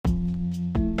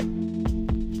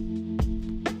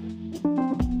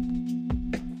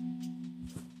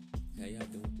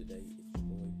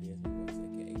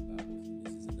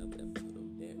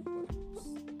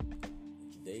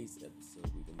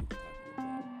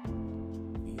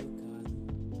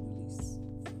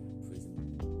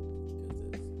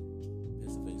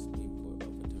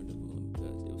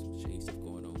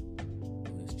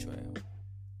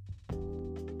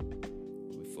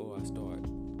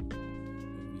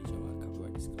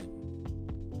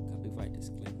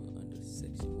disclaimer under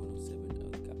Section 107 of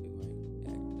the Copyright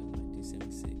Act of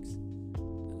 1976.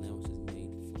 Allowance is made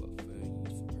for fair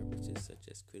use for purposes such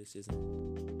as criticism,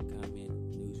 comment,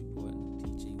 news reporting,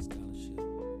 teaching, scholarship,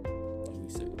 and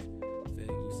research. Fair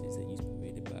use is a use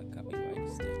permitted by copyright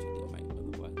statute that might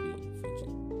otherwise be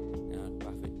infringing.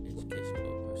 Non-profit,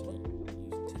 educational, or personal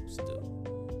use tips to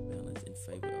balance in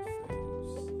favor of fair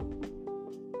use.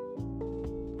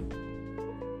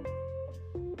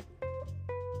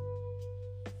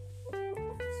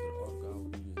 So the article I will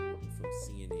be using from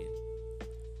CNN,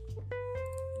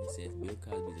 and it says Bill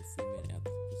Cosby is a free man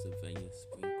after Pennsylvania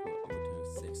Supreme Court overturned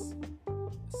sex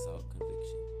assault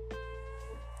conviction.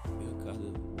 Bill Cosby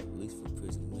was released from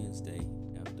prison Wednesday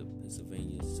after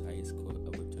Pennsylvania's highest court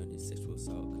overturned his sexual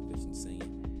assault conviction, saying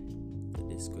the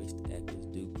disgraced actor's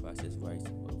due process rights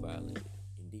were violated.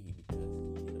 Indeed, because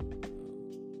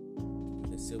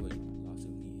in a civil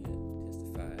lawsuit he had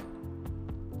testified,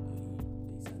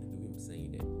 they signed an agreement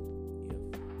saying that if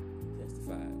he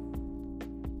testified,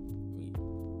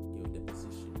 your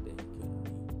deposition, that he couldn't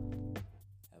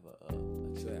have a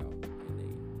trial, and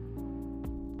they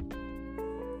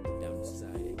down the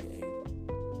society, aka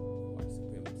white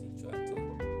supremacy, tried to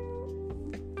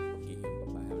get him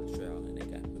by having a trial, and they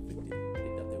got him convicted. They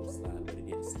thought they would slide, but it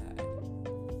didn't slide.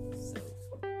 So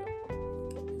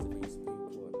Pennsylvania Supreme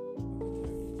Court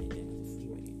overturned it, and he's a free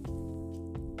man.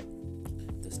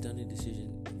 The stunning decision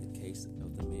in the case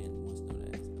of the man once known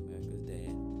as America's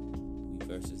Dad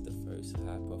reverses the first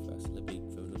high-profile celebrity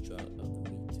criminal trial of the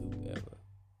Me Too era.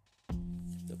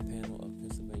 The panel of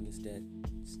Pennsylvania State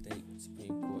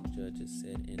Supreme Court judges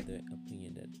said in their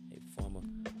opinion that a former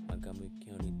Montgomery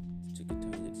County District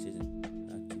Attorney's decision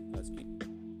not to prosecute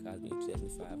Cosby in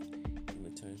 2005 in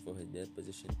return for his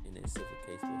deposition in a civil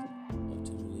case was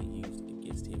ultimately used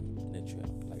against him in a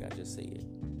trial, like I just said.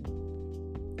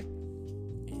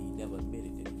 And he never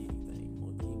admitted that he did anything.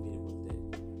 Only thing he admitted was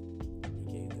that he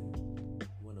gave them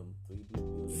one of them 3 blue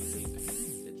pills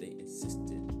that they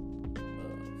insisted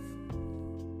of.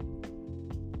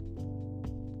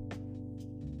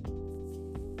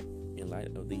 In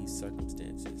light of these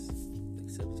circumstances, the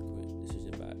subsequent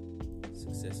decision by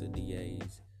successor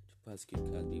DAs to prosecute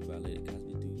Cosby violated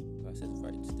Cosby's due process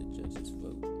rights, the judges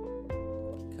wrote.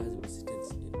 Cosby was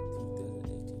sentenced in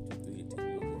 2018 to 3 to 10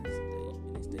 years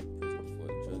in a state prison for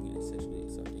drugging and sexually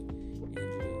assaulting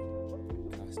Andrea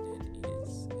Costin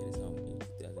at his home in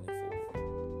 2004.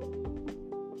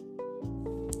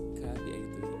 Cosby,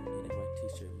 83, in a white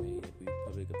t-shirt, made a brief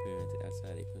public appearance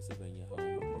outside a Pennsylvania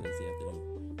home Wednesday afternoon,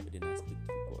 but did not speak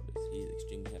to reporters. He is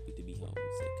extremely happy to be home,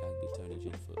 said Cosby attorney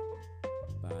Jennifer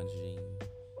Bonjean,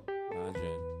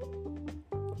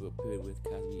 who appeared with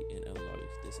Cosby and other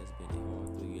lawyers. This has been a hard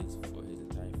 3 years for his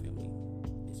entire family.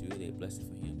 It's really a blessing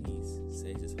for him. He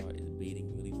says his heart is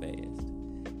beating really fast.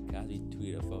 Cosby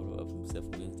tweeted a photo of himself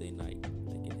Wednesday night,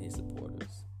 thanking his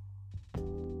supporters.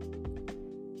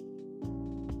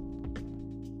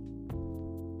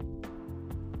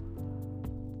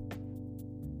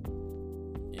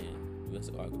 And the rest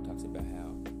of the article talks about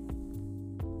how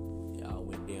it all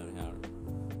went down and how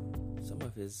some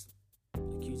of his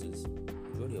accusers,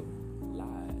 majority of them,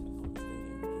 lied on the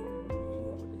stand.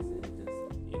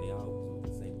 And they all was with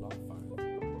the same law firm.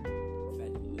 In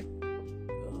fact,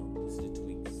 this is the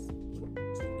tweets.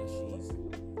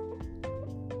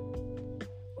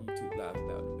 YouTube live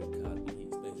about it because he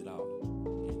explains it all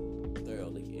and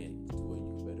thoroughly and to where you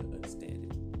can better understand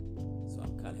it. So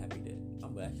I'm kind of happy that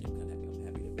I'm happy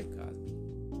that Bill Cosby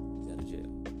is out of jail.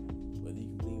 Whether you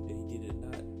can believe that he did it or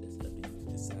not, that's up to you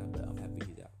to decide. But I'm happy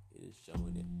he's out. It is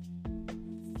showing that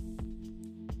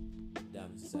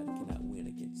dominant society cannot win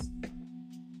against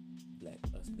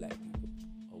us black people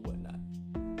or whatnot.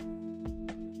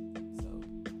 So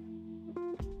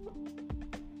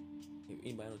if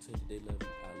anybody don't tell you they love you,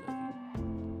 I